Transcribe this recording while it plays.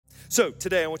So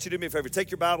today I want you to do me a favor.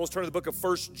 Take your Bibles, turn to the book of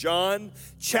 1 John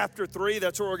chapter 3.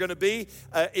 That's where we're going to be.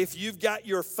 If you've got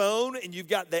your phone and you've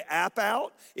got the app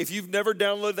out, if you've never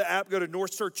downloaded the app, go to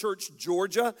North Star Church,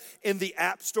 Georgia in the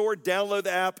App Store. Download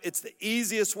the app. It's the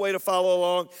easiest way to follow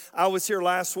along. I was here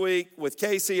last week with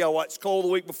Casey. I watched Cole the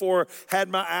week before, had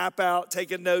my app out,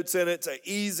 taking notes in it. It's an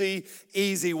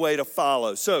easy way to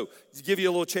follow. So to give you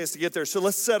a little chance to get there. So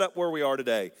let's set up where we are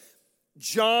today.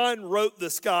 John wrote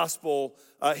this gospel.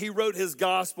 He wrote his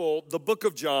gospel, the book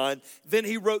of John. Then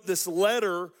he wrote this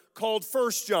letter called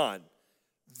 1 John.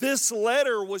 This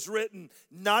letter was written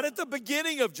not at the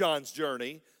beginning of John's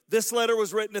journey. This letter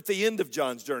was written at the end of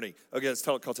John's journey. Okay, let's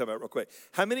call time out real quick.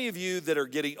 How many of you that are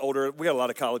getting older, we got a lot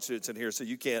of college students in here, so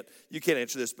you can't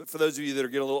answer this, but for those of you that are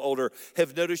getting a little older,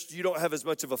 have noticed you don't have as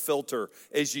much of a filter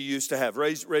as you used to have.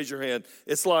 Raise your hand.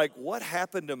 It's like, what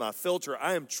happened to my filter?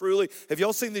 Have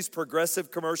y'all seen these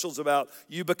progressive commercials about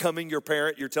you becoming your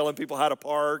parent? You're telling people how to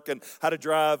park and how to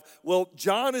drive. Well,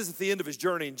 John is at the end of his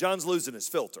journey, and John's losing his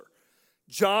filter.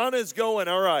 John is going,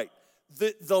 all right,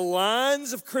 the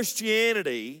lines of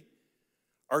Christianity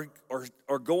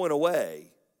are going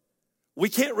away. We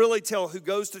can't really tell who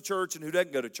goes to church and who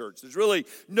doesn't go to church. There's really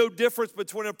no difference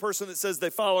between a person that says they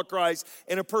follow Christ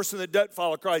and a person that doesn't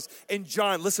follow Christ. And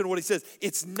John, listen to what he says.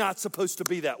 It's not supposed to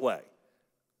be that way.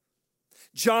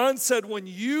 John said, when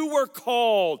you were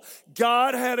called,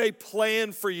 God had a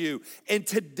plan for you. And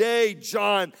today,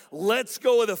 John, let's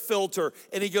go with a filter.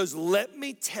 And he goes, let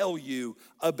me tell you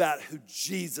about who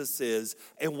Jesus is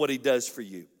and what he does for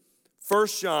you. 1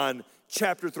 John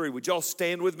chapter 3. Would y'all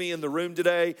stand with me in the room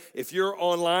today? If you're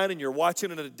online and you're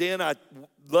watching in a den, I'd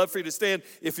love for you to stand.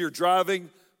 If you're driving,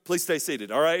 please stay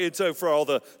seated, all right? And so for all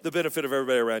the benefit of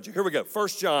everybody around you. Here we go. 1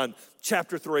 John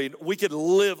chapter 3. We could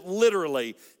live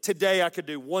literally, today I could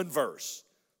do one verse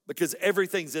because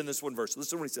everything's in this one verse.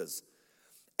 Listen to what he says.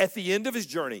 At the end of his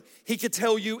journey, he could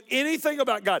tell you anything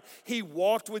about God. He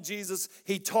walked with Jesus.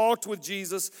 He talked with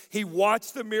Jesus. He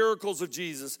watched the miracles of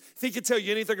Jesus. If he could tell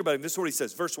you anything about him, this is what he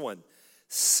says. Verse 1.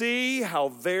 See how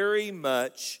very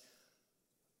much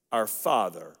our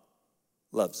Father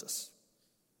loves us.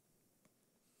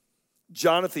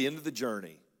 John at the end of the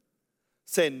journey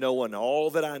saying, knowing all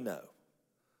that I know,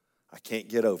 I can't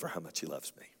get over how much he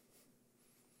loves me.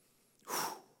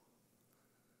 Whew.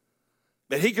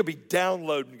 Man, he could be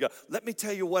downloading and go, let me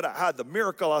tell you what I had, the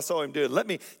miracle I saw him do. Let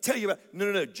me tell you about,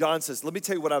 no. John says, let me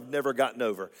tell you what I've never gotten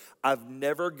over. I've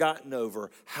never gotten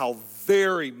over how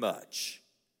very much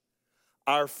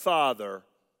our Father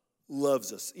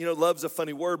loves us. You know, love's a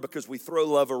funny word because we throw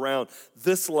love around.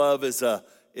 This love is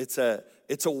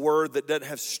it's a word that doesn't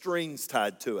have strings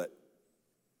tied to it.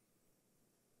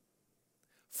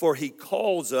 For he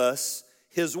calls us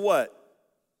his what?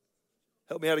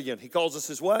 Help me out again. He calls us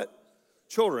his what?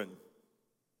 Children.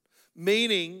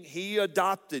 Meaning he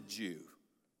adopted you.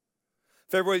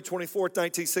 February 24th,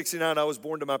 1969, I was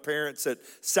born to my parents at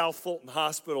South Fulton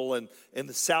Hospital in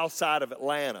the south side of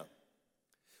Atlanta.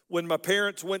 When my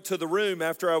parents went to the room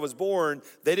after I was born,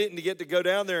 they didn't get to go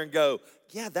down there and go,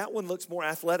 yeah, that one looks more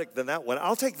athletic than that one.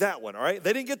 I'll take that one, all right?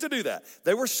 They didn't get to do that.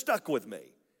 They were stuck with me.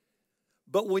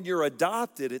 But when you're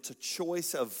adopted, it's a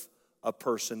choice of a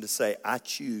person to say, I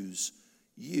choose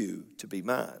you to be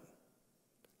mine.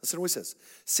 Listen to what he says.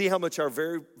 See how much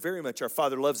very much our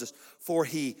Father loves us, for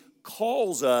he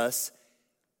calls us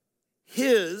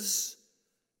his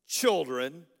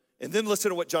children. And then listen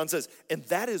to what John says. And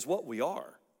that is what we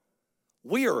are.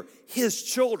 We are his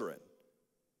children.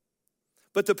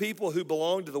 But the people who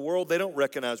belong to the world, they don't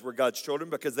recognize we're God's children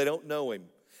because they don't know him.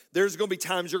 There's going to be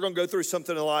times you're going to go through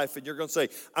something in life and you're going to say,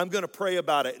 I'm going to pray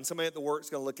about it. And somebody at the work is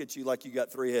going to look at you like you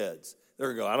got three heads. They're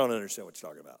going to go, I don't understand what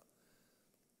you're talking about.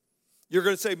 You're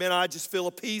going to say, man, I just feel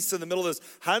a peace in the middle of this.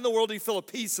 How in the world do you feel a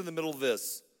peace in the middle of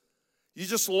this? You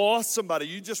just lost somebody.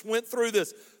 You just went through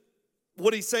this.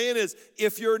 What he's saying is,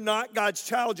 if you're not God's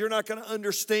child, you're not going to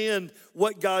understand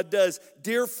what God does.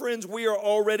 Dear friends, we are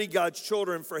already God's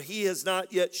children, for he has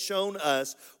not yet shown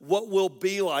us what we'll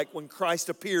be like when Christ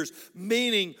appears.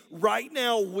 Meaning, right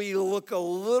now we look a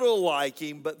little like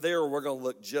him, but there we're going to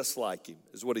look just like him,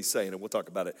 is what he's saying. And we'll talk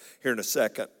about it here in a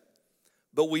second.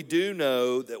 But we do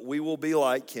know that we will be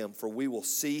like him, for we will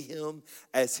see him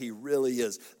as he really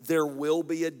is. There will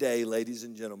be a day, ladies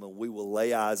and gentlemen, we will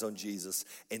lay eyes on Jesus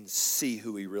and see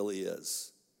who he really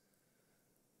is.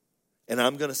 And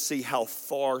I'm going to see how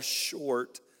far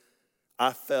short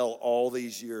I fell all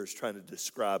these years trying to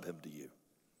describe him to you.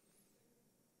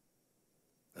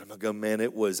 And I'm going to go, man,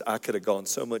 I could have gone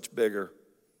so much bigger.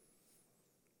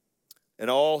 And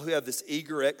all who have this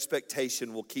eager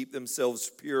expectation will keep themselves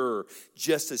pure,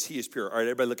 just as he is pure. All right,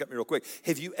 everybody look at me real quick.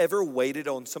 Have you ever waited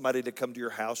on somebody to come to your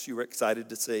house you were excited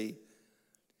to see?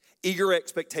 Eager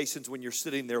expectations when you're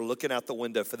sitting there looking out the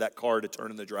window for that car to turn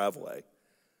in the driveway.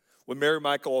 When Mary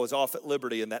Michael was off at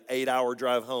Liberty in that 8-hour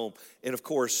drive home, and of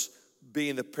course,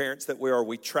 being the parents that we are,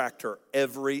 we tracked her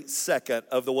every second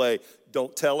of the way.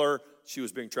 Don't tell her. She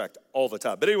was being tracked all the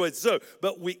time. But anyway,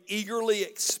 but we eagerly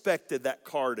expected that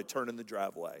car to turn in the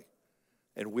driveway.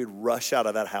 And we'd rush out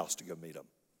of that house to go meet him.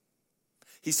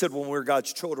 He said when we're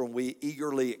God's children, we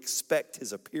eagerly expect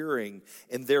his appearing.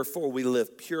 And therefore we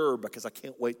live pure because I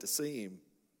can't wait to see him.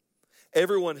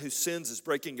 Everyone who sins is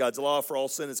breaking God's law, for all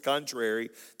sin is contrary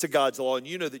to God's law. And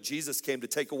you know that Jesus came to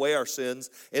take away our sins,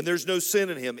 and there's no sin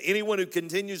in him. Anyone who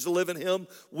continues to live in him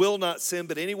will not sin,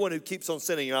 but anyone who keeps on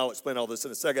sinning, and I'll explain all this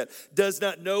in a second, does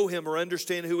not know him or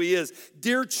understand who he is.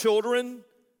 Dear children,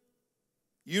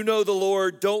 you know the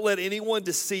Lord. Don't let anyone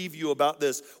deceive you about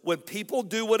this. When people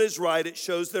do what is right, it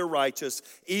shows they're righteous,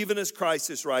 even as Christ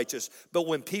is righteous. But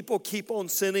when people keep on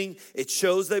sinning, it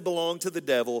shows they belong to the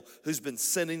devil who's been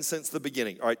sinning since the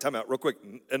beginning. All right, time out real quick,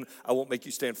 and I won't make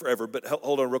you stand forever, but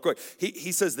hold on real quick.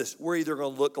 He says this, we're either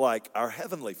going to look like our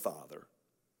heavenly Father,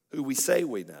 who we say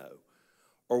we know,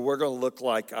 or we're going to look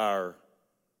like our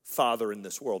father in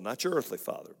this world. Not your earthly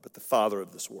father, but the father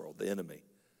of this world, the enemy.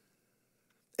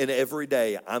 And every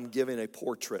day I'm giving a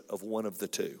portrait of one of the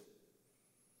two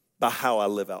by how I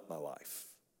live out my life.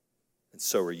 And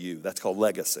so are you. That's called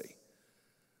legacy.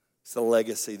 It's the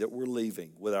legacy that we're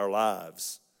leaving with our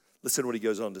lives. Listen to what he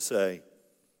goes on to say.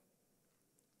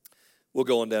 We'll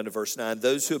go on down to verse 9.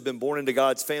 Those who have been born into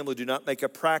God's family do not make a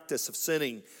practice of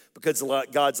sinning because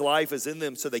God's life is in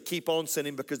them, so they keep on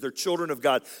sinning because they're children of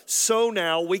God. So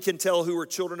now we can tell who are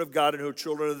children of God and who are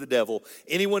children of the devil.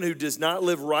 Anyone who does not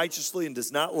live righteously and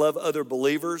does not love other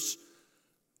believers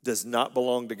does not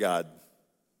belong to God.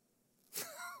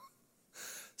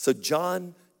 So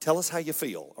John, tell us how you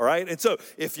feel, all right? And so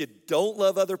if you don't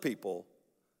love other people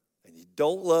and you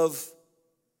don't love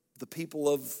the people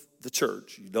of the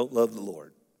church, you don't love the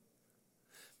Lord.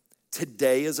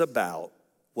 Today is about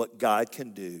what God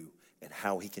can do and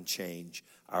how he can change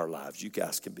our lives. You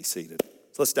guys can be seated.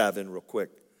 So let's dive in real quick.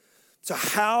 So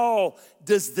how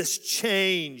does this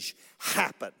change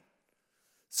happen?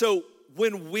 So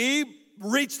when we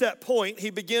reach that point, he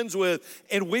begins with,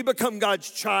 and we become God's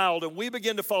child and we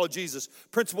begin to follow Jesus.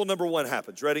 Principle number 1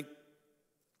 happens. Ready?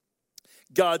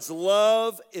 God's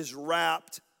love is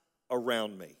wrapped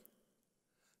around me.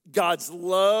 God's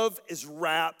love is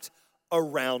wrapped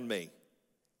around me.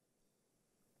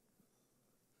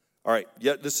 All right,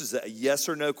 yeah, this is a yes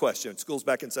or no question. School's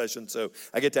back in session, so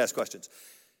I get to ask questions.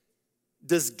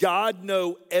 Does God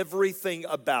know everything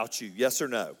about you? Yes or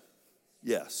no?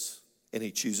 Yes. And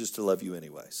he chooses to love you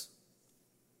anyways.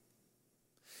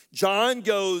 John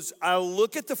goes, I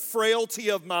look at the frailty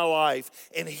of my life,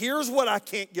 and here's what I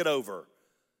can't get over.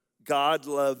 God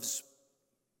loves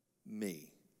me.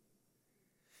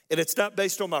 And it's not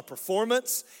based on my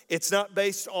performance. It's not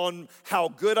based on how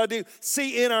good I do.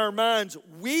 See, in our minds,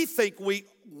 we think we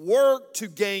work to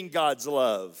gain God's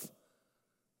love.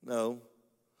 No,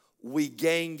 we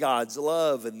gain God's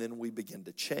love and then we begin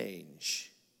to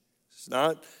change. It's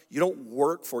not, you don't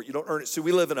work for it, you don't earn it. So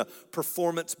we live in a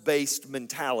performance-based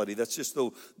mentality. That's just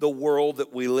the world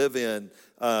that we live in.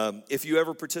 If you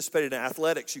ever participated in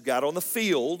athletics, you got on the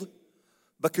field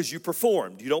because you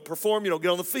performed. You don't perform, you don't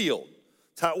get on the field.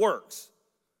 That's how it works.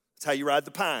 That's how you ride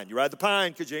the pine. You ride the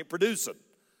pine because you ain't producing.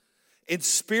 And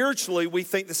spiritually, we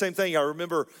think the same thing. I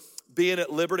remember being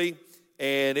at Liberty,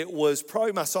 and it was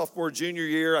probably my sophomore, junior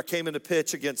year. I came in to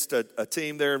pitch against a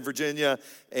team there in Virginia,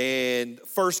 and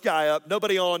first guy up,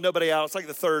 nobody on, nobody out. It's like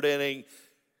the third inning.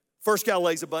 First guy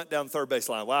lays a bunt down the third base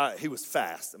line. Well, he was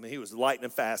fast. I mean, he was lightning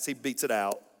fast. He beats it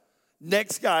out.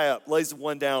 Next guy up lays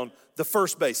one down the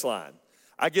first base line.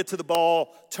 I get to the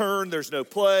ball, turn, there's no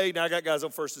play. Now I got guys on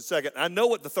first and second. I know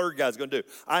what the third guy's going to do.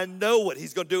 I know what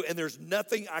he's going to do, and there's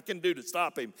nothing I can do to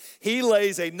stop him. He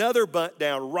lays another bunt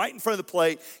down right in front of the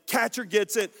plate. Catcher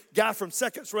gets it. Guy from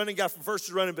second's running, guy from first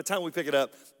is running. By the time we pick it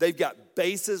up, they've got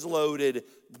bases loaded,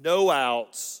 no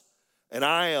outs, and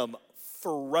I am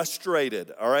frustrated,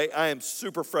 all right? I am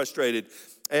super frustrated.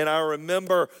 And I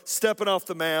remember stepping off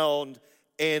the mound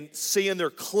and seeing their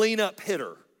cleanup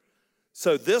hitter.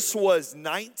 So this was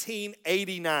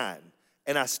 1989,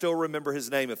 and I still remember his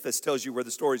name if this tells you where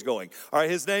the story's going. All right,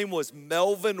 his name was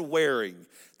Melvin Waring.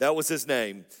 That was his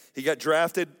name. He got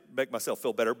drafted, make myself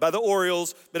feel better, by the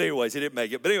Orioles. But anyways, he didn't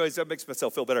make it. But anyways, that makes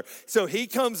myself feel better. So he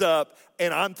comes up,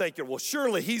 and I'm thinking, well,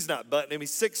 surely he's not bunting him.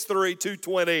 He's 6'3",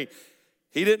 220.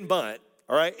 He didn't bunt.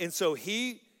 all right? And so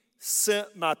he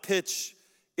sent my pitch.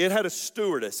 It had a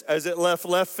stewardess as it left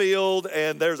field,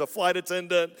 and there's a flight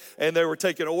attendant, and they were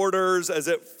taking orders as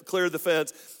it cleared the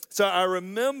fence. So I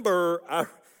remember,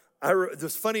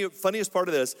 the funniest part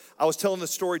of this, I was telling the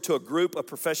story to a group of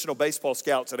professional baseball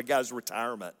scouts at a guy's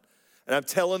retirement. And I'm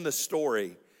telling the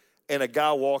story, and a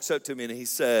guy walks up to me and he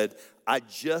said, I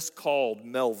just called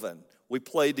Melvin. We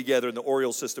played together in the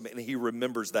Orioles system, and he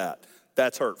remembers that.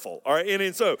 That's hurtful. All right,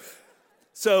 and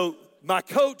so my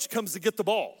coach comes to get the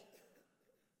ball,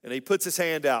 and he puts his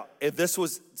hand out. And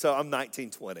so I'm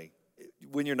 19, 20.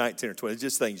 When you're 19 or 20, it's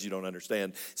just things you don't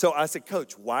understand. So I said,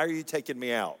 Coach, why are you taking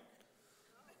me out?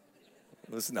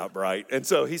 This is not bright. And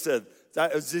so he said, I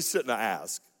was just sitting to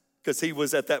ask, because he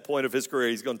was at that point of his career,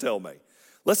 he's going to tell me.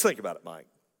 Let's think about it, Mike.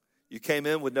 You came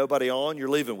in with nobody on, you're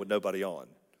leaving with nobody on.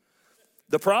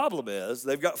 The problem is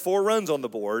they've got 4 runs on the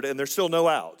board, and there's still no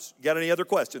outs. You got any other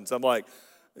questions? I'm like,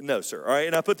 no, sir. All right,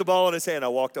 and I put the ball in his hand. I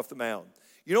walked off the mound.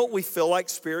 You know what we feel like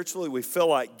spiritually? We feel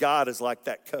like God is like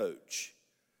that coach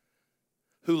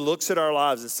who looks at our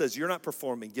lives and says, you're not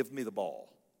performing, give me the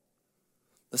ball.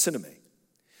 Listen to me.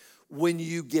 When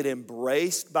you get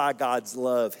embraced by God's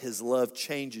love, his love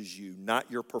changes you,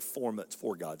 not your performance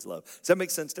for God's love. Does that make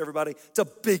sense to everybody? It's a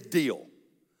big deal.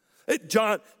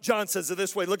 John says it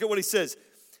this way. Look at what he says.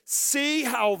 See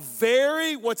how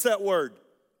very, what's that word?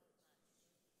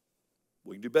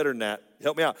 We can do better than that.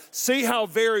 Help me out. See how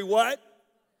very what?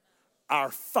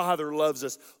 Our Father loves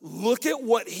us. Look at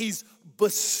what he's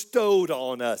bestowed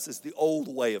on us, is the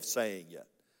old way of saying it.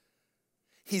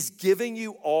 He's giving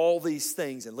you all these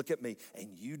things, and look at me, and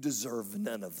you deserve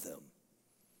none of them.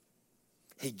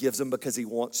 He gives them because he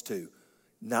wants to,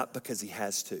 not because he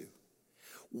has to.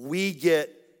 We get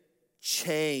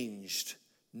changed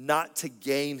not to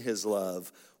gain his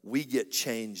love. We get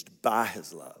changed by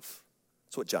his love.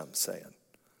 That's what John's saying.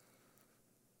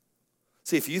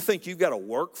 See, if you think you've got to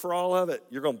work for all of it,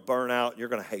 you're going to burn out and you're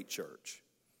going to hate church.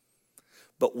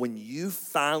 But when you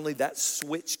finally, that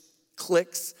switch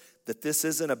clicks, that this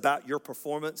isn't about your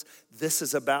performance, this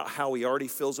is about how he already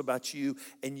feels about you,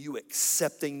 and you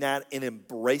accepting that and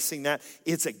embracing that,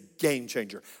 it's a game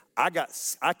changer.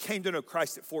 I came to know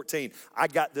Christ at 14. I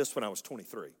got this when I was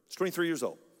 23. I was 23 years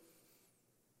old.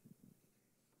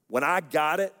 When I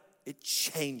got it, it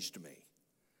changed me.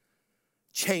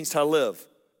 Changed how I live.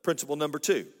 Principle number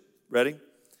 2. Ready?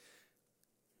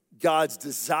 God's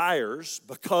desires,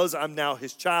 because I'm now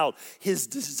his child, his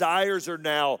desires are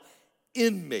now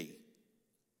in me.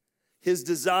 His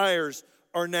desires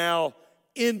are now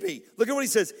in me. Look at what he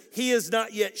says. He has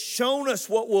not yet shown us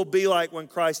what we'll be like when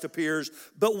Christ appears,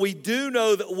 but we do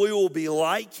know that we will be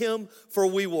like him, for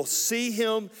we will see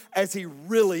him as he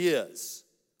really is.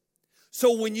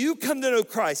 So when you come to know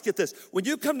Christ, get this, when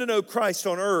you come to know Christ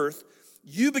on earth,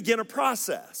 you begin a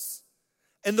process.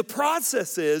 And the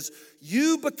process is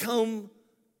you become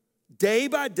day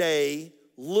by day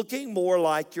looking more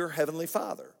like your heavenly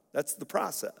Father. That's the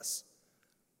process.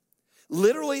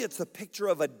 Literally, it's a picture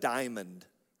of a diamond,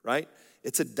 right?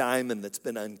 It's a diamond that's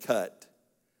been uncut.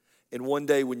 And one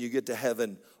day when you get to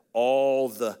heaven, all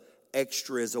the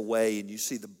extra is away and you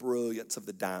see the brilliance of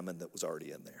the diamond that was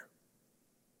already in there.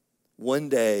 One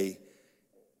day,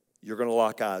 you're going to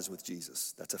lock eyes with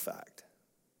Jesus. That's a fact.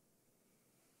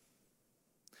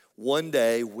 One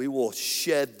day, we will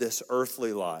shed this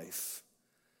earthly life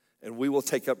and we will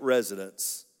take up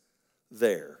residence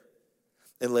there.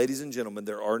 And ladies and gentlemen,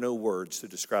 there are no words to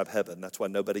describe heaven. That's why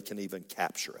nobody can even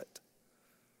capture it.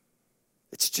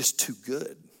 It's just too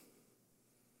good.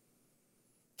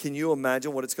 Can you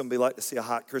imagine what it's going to be like to see a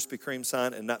hot Krispy Kreme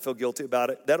sign and not feel guilty about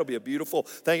it? That'll be a beautiful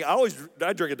thing.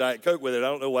 I drink a Diet Coke with it. I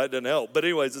don't know why it doesn't help. But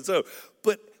anyways, and so,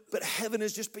 but heaven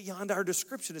is just beyond our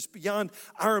description. It's beyond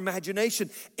our imagination.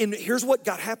 And here's what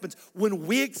God happens. When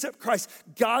we accept Christ,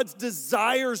 God's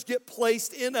desires get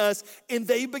placed in us and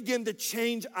they begin to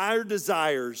change our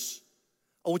desires.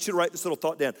 I want you to write this little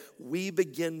thought down. We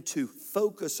begin to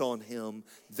focus on him,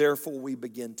 therefore we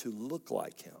begin to look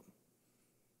like him.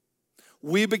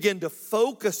 We begin to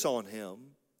focus on him,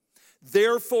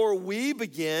 therefore we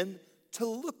begin to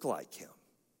look like him.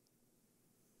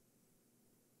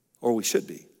 Or we should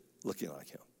be looking like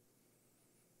him.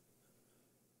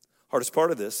 Hardest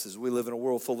part of this is we live in a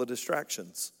world full of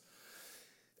distractions.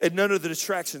 And none of the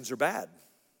distractions are bad.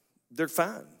 They're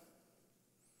fine.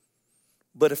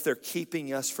 But if they're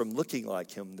keeping us from looking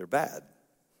like him, they're bad.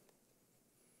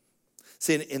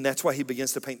 See, and that's why he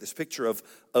begins to paint this picture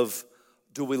of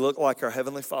do we look like our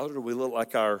heavenly Father, or do we look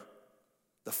like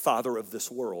the father of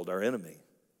this world, our enemy?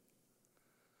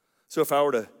 So if I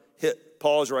were to hit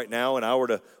pause right now and I were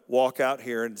to walk out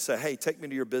here and say, hey, take me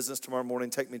to your business tomorrow morning,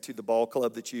 take me to the ball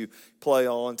club that you play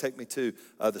on, take me to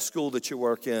the school that you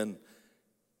work in.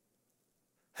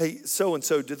 Hey,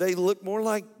 so-and-so, do they look more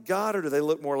like God or do they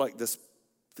look more like this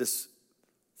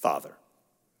father?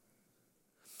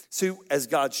 See, as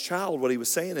God's child, what he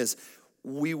was saying is,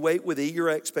 we wait with eager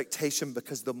expectation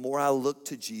because the more I look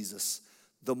to Jesus,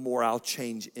 the more I'll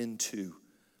change into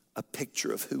a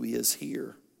picture of who he is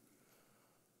here.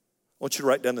 I want you to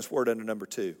write down this word under number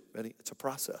 2. Ready? It's a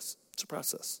process. It's a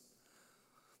process.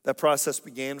 That process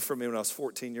began for me when I was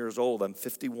 14 years old. I'm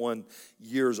 51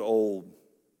 years old.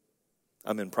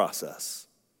 I'm in process.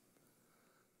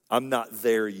 I'm not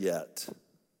there yet.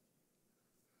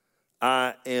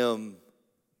 I am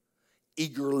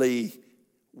eagerly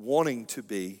wanting to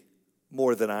be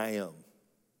more than I am.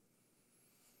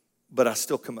 But I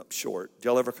still come up short. Do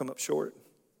y'all ever come up short?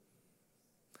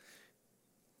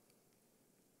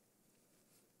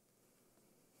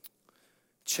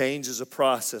 Change is a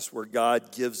process where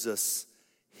God gives us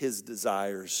his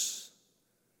desires.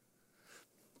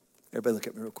 Everybody look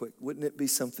at me real quick. Wouldn't it be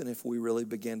something if we really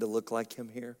began to look like him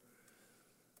here?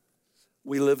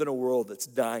 We live in a world that's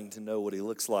dying to know what he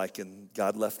looks like, and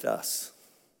God left us.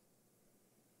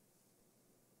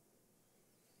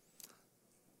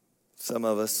 Some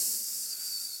of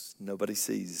us, nobody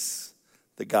sees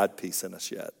the God piece in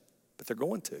us yet, but they're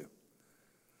going to.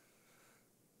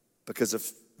 Because of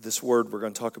this word we're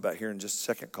going to talk about here in just a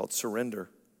second called surrender.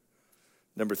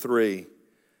 Number 3,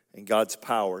 and God's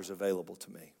power is available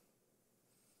to me.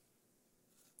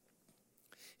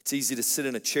 It's easy to sit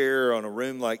in a chair in a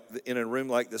room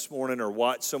like this morning or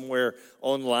watch somewhere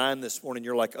online this morning.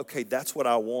 You're like, okay, that's what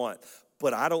I want,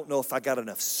 but I don't know if I got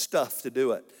enough stuff to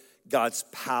do it. God's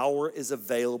power is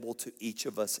available to each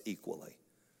of us equally.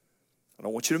 I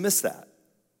don't want you to miss that.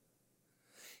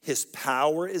 His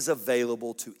power is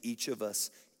available to each of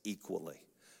us equally.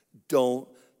 Don't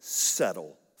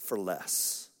settle for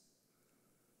less.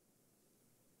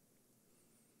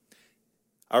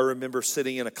 I remember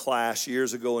sitting in a class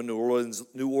years ago in New Orleans,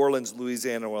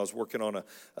 Louisiana, when I was working on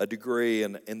a degree,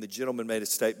 and the gentleman made a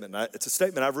statement. It's a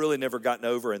statement I've really never gotten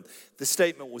over, and the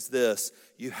statement was this: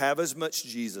 you have as much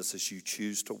Jesus as you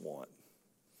choose to want.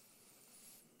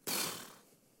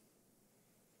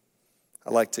 I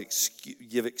like to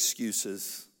give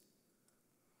excuses.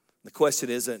 The question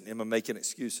isn't, am I making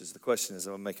excuses? The question is,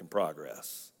 am I making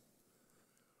progress?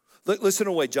 Listen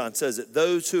to the way John says it.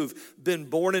 Those who've been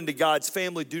born into God's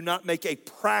family do not make a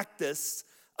practice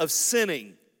of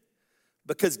sinning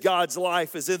because God's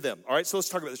life is in them. All right, so let's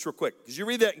talk about this real quick. Because you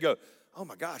read that and go, oh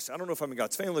my gosh, I don't know if I'm in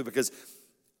God's family, because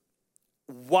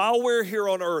while we're here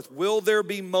on earth, will there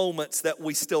be moments that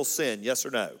we still sin? Yes or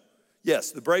no?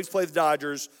 Yes, the Braves play the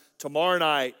Dodgers tomorrow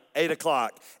night, 8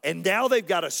 o'clock, and now they've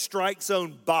got a strike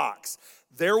zone box.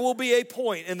 There will be a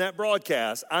point in that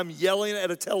broadcast, I'm yelling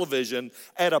at a television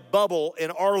at a bubble in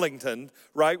Arlington,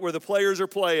 right, where the players are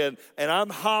playing, and I'm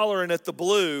hollering at the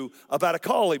blue about a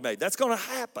call he made. That's going to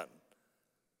happen.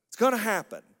 It's going to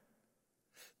happen.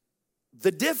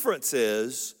 The difference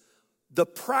is the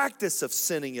practice of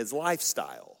sinning is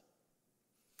lifestyle.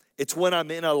 It's when I'm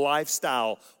in a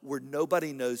lifestyle where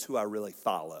nobody knows who I really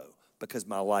follow because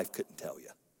my life couldn't tell you.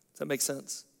 Does that make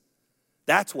sense?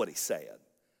 That's what he's saying.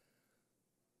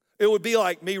 It would be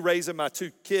like me raising my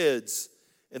 2 kids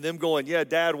and them going, yeah,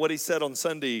 Dad, what he said on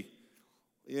Sunday,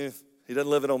 yeah, he doesn't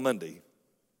live it on Monday.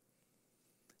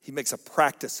 He makes a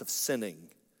practice of sinning.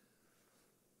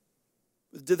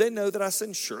 Do they know that I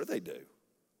sin? Sure they do.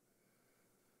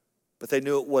 But they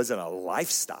knew it wasn't a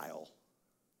lifestyle.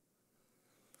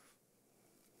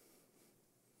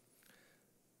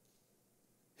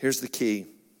 Here's the key.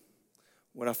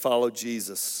 When I follow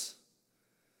Jesus,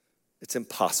 it's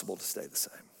impossible to stay the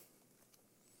same.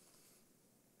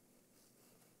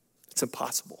 It's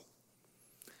impossible.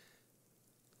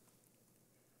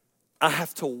 I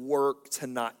have to work to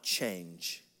not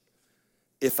change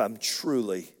if I'm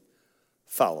truly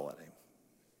following him.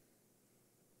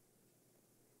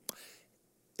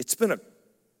 It's been a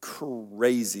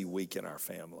crazy week in our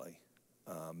family.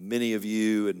 Many of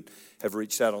you have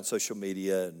reached out on social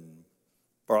media and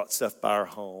brought stuff by our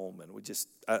home, and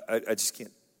I just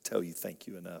can't tell you thank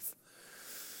you enough.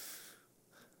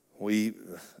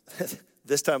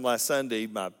 This time last Sunday,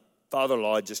 my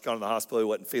father-in-law had just gone to the hospital. He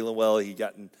wasn't feeling well. He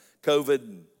gotten COVID,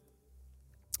 and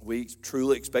we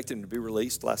truly expected him to be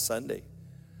released last Sunday.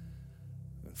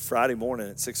 Friday morning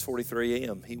at 6:43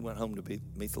 a.m., he went home to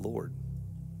meet the Lord.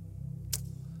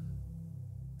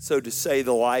 So to say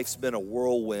the life's been a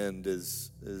whirlwind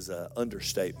is an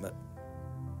understatement.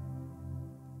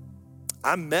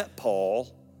 I met Paul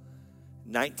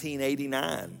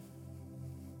 1989.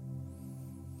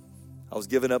 I was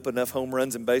giving up enough home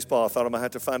runs in baseball. I thought I might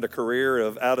have to find a career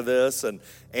out of this. And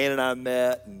Ann and I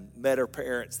met her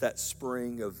parents that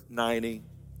spring of 90.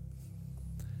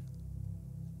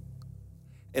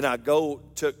 And I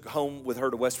took home with her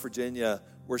to West Virginia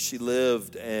where she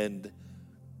lived, and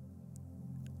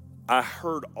I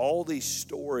heard all these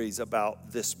stories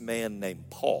about this man named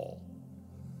Paul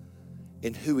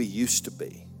and who he used to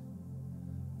be.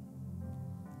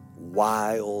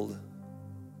 Wild,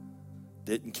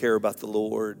 didn't care about the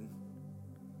Lord,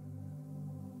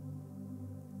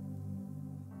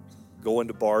 going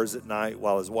to bars at night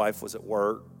while his wife was at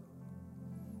work.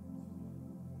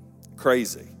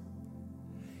 Crazy.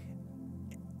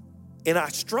 And I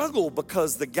struggle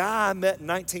because the guy I met in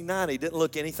 1990 didn't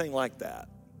look anything like that.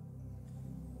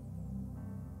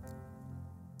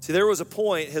 See, there was a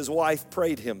point his wife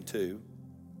prayed him to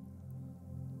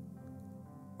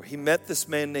where he met this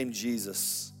man named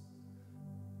Jesus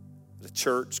at a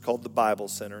church called the Bible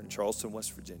Center in Charleston,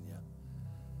 West Virginia.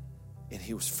 And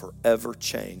he was forever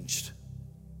changed.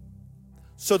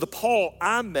 So the Paul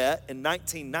I met in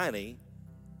 1990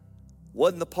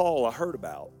 wasn't the Paul I heard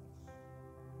about.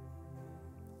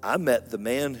 I met the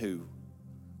man who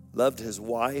loved his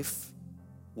wife.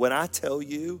 When I tell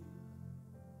you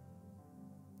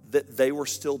that they were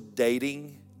still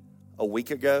dating a week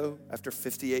ago, after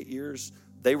 58 years,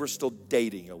 they were still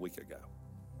dating a week ago.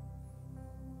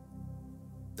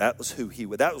 That was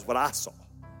that was what I saw.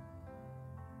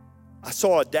 I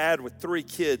saw a dad with 3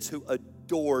 kids who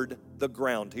adored the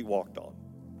ground he walked on.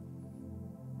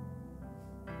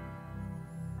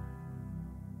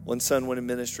 One son went in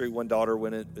ministry, one daughter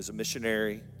went as a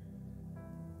missionary,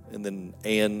 and then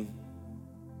Ann,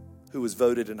 who was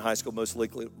voted in high school least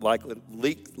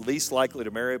likely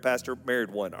to marry a pastor,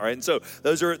 married one. All right, and so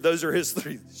those are his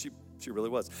 3. She really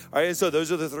was. All right, and so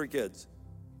those are the 3 kids.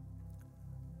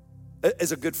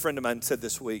 As a good friend of mine said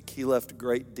this week, he left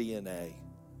great DNA,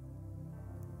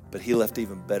 but he left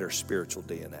even better spiritual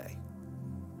DNA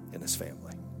in his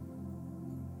family.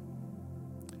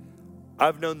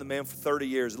 I've known the man for 30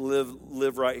 years,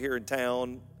 live right here in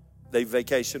town. They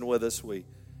vacation with us.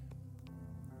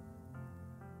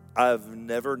 I've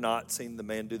never not seen the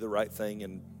man do the right thing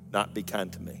and not be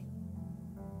kind to me.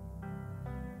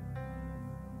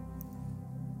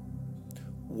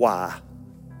 Why?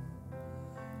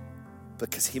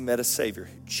 Because he met a Savior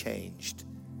who changed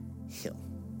him.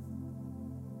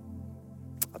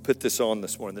 I put this on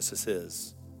this morning. This is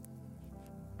his.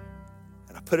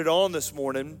 And I put it on this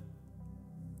morning,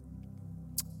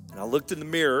 and I looked in the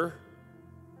mirror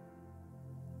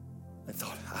and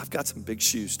thought, I've got some big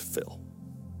shoes to fill.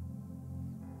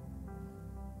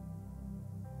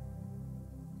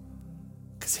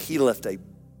 Because he left a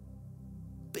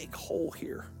big hole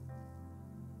here.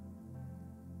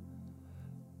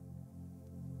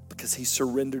 Because he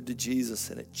surrendered to Jesus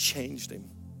and it changed him.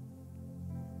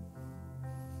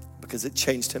 Because it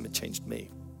changed him, it changed me.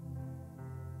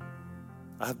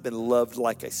 I've been loved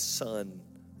like a son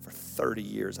for 30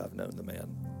 years. I've known the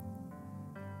man.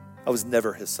 I was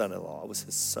never his son-in-law. I was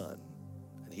his son.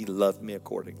 And he loved me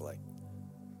accordingly.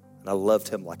 And I loved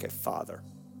him like a father.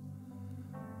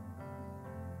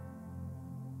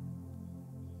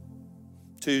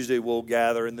 Tuesday, we'll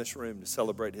gather in this room to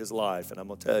celebrate his life. And I'm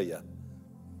going to tell you,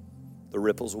 the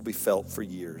ripples will be felt for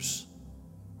years.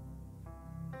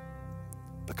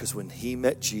 Because when he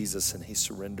met Jesus and he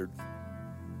surrendered,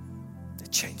 it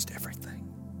changed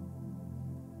everything.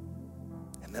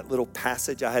 And that little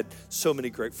passage, I had so many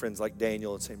great friends like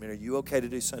Daniel and saying, man, are you okay to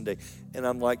do Sunday? And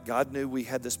I'm like, God knew we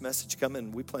had this message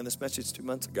coming. We planned this message 2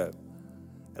 months ago.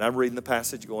 And I'm reading the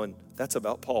passage going, that's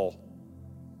about Paul.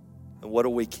 And what a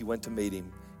week he went to meet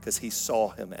him because he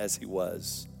saw him as he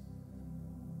was.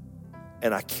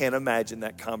 And I can't imagine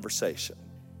that conversation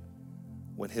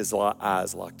when his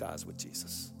eyes locked eyes with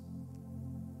Jesus.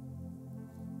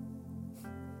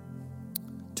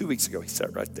 2 weeks ago, he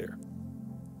sat right there.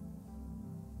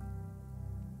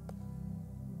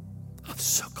 I'm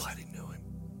so glad he knew him.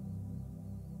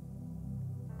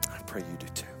 I pray you do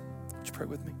too. Would you pray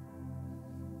with me?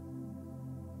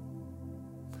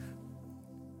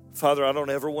 Father, I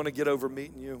don't ever want to get over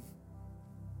meeting you.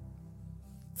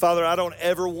 Father, I don't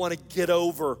ever want to get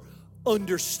over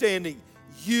understanding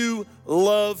you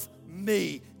love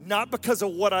me, not because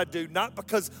of what I do, not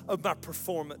because of my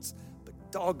performance, but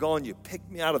doggone, you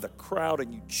picked me out of the crowd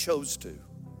and you chose to.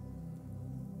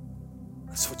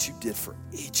 That's what you did for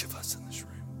each of us in this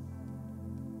room.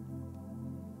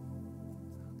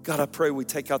 God, I pray we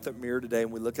take out that mirror today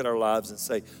and we look at our lives and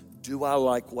say, do I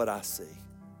like what I see?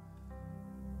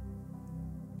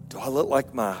 Do I look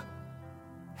like my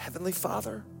Heavenly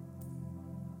Father?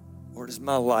 Or is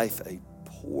my life a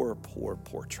poor, poor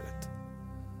portrait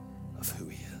of who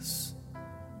he is?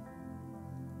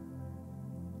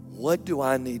 What do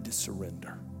I need to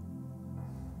surrender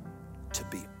to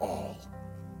be all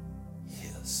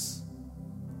his?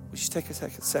 Would you take a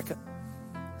second?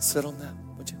 Sit on that,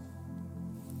 would you?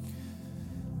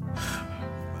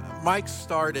 Mike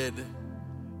started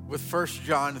with 1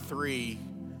 John 3,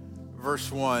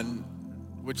 verse 1,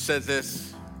 which says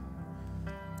this: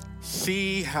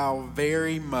 see how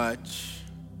very much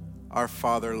our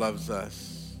Father loves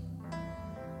us,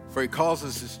 for he calls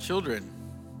us his children,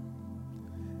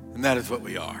 and that is what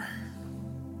we are,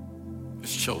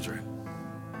 his children.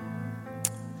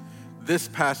 This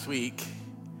past week,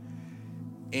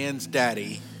 Ann's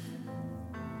daddy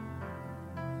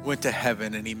went to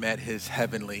heaven and he met his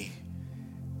heavenly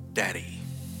daddy.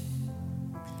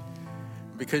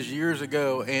 Because years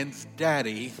ago, Ann's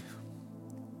daddy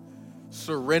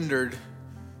surrendered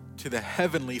to the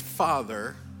heavenly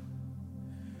Father,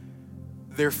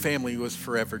 their family was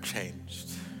forever changed.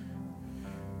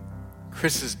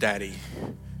 Chris's daddy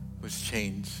was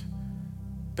changed.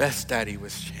 Beth's daddy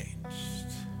was changed.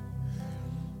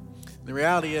 The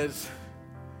reality is,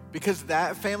 because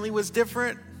that family was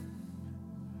different,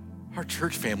 our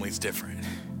church family's different.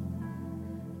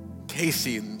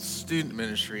 Casey in student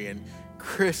ministry, and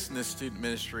Chris in the student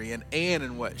ministry, and Ann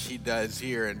and what she does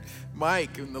here, and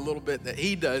Mike and the little bit that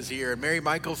he does here, and Mary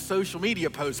Michael's social media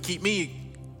posts keep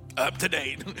me up to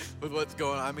date with what's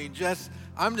going on. I mean,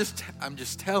 I'm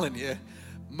just telling you,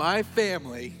 my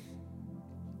family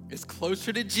is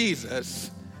closer to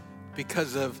Jesus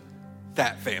because of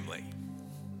that family.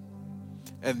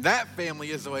 And that family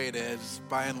is the way it is,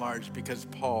 by and large, because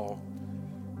Paul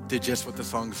did just what the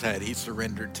song said. He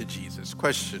surrendered to Jesus.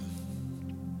 Question: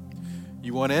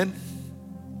 you want in?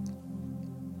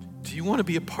 Do you want to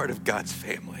be a part of God's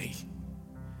family?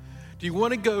 Do you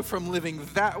want to go from living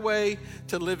that way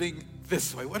to living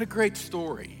this way? What a great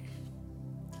story.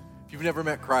 If you've never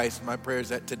met Christ, my prayer is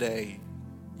that today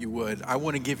you would. I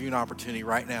want to give you an opportunity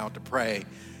right now to pray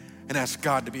and ask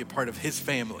God to be a part of his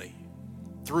family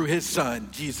through his son,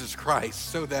 Jesus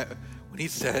Christ, so that when he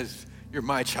says, you're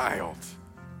my child,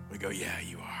 we go, yeah,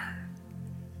 you are.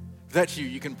 If that's you,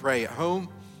 you can pray at home,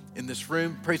 in this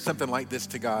room, pray something like this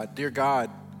to God. Dear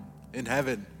God in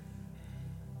heaven,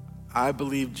 I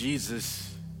believe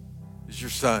Jesus is your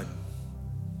son.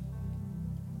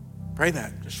 Pray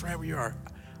that, just right where you are.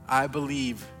 I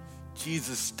believe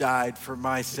Jesus died for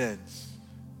my sins.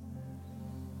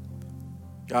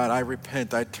 God, I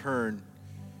repent, I turn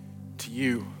to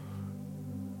you.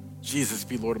 Jesus,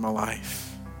 be Lord of my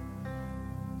life.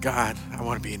 God, I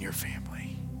want to be in your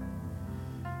family.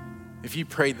 If you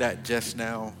prayed that just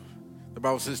now, the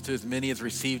Bible says, to as many as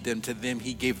received him, to them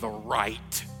he gave the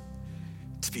right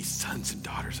to be sons and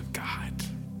daughters of God.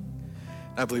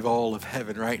 And I believe all of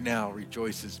heaven right now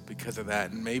rejoices because of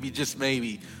that. And maybe, just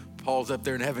maybe, Paul's up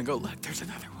there in heaven and go, look, there's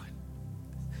another one.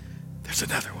 There's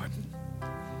another one.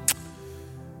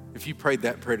 If you prayed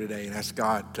that prayer today and asked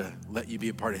God to let you be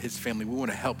a part of his family, we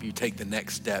want to help you take the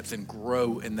next steps and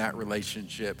grow in that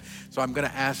relationship. So I'm going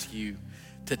to ask you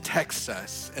to text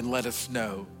us and let us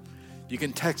know. You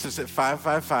can text us at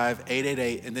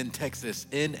 555-888 and then text us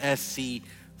NSC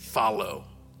follow.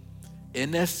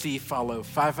 NSC follow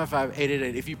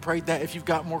 555-888. If you prayed that, if you've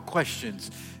got more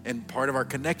questions, and part of our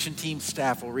connection team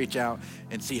staff will reach out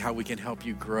and see how we can help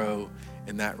you grow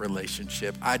in that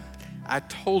relationship. I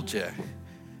told you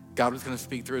God was going to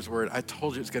speak through his word. I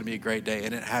told you it's going to be a great day,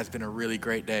 and it has been a really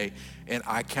great day, and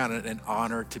I count it an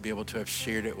honor to be able to have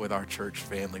shared it with our church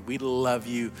family. We love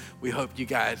you. We hope you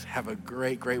guys have a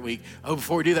great, great week. Oh,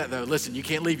 before we do that, though, listen, you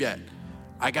can't leave yet.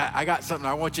 I got something.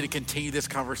 I want you to continue this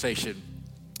conversation.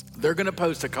 They're going to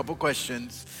post a couple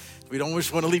questions. We don't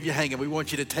just want to leave you hanging. We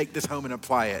want you to take this home and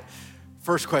apply it.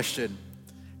 First question: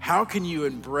 how can you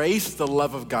embrace the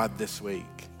love of God this week?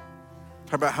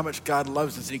 Talk about how much God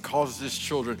loves us and he calls us his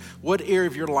children. What area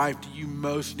of your life do you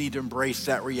most need to embrace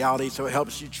that reality so it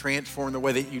helps you transform the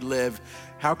way that you live?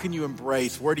 How can you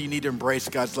embrace, where do you need to embrace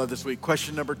God's love this week?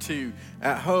 Question number 2,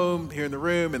 at home, here in the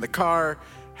room, in the car,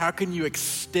 how can you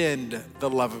extend the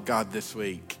love of God this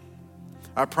week?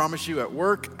 I promise you, at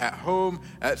work, at home,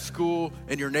 at school,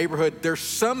 in your neighborhood, there is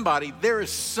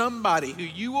somebody who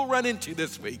you will run into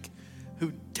this week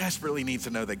who desperately needs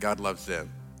to know that God loves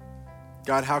them.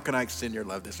 God, how can I extend your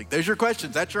love this week? There's your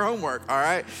questions. That's your homework, all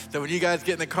right? So when you guys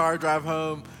get in the car, drive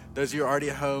home, those of you who are already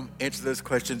at home, answer those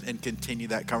questions and continue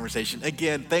that conversation.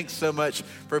 Again, thanks so much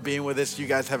for being with us. You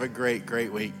guys have a great,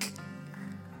 great week.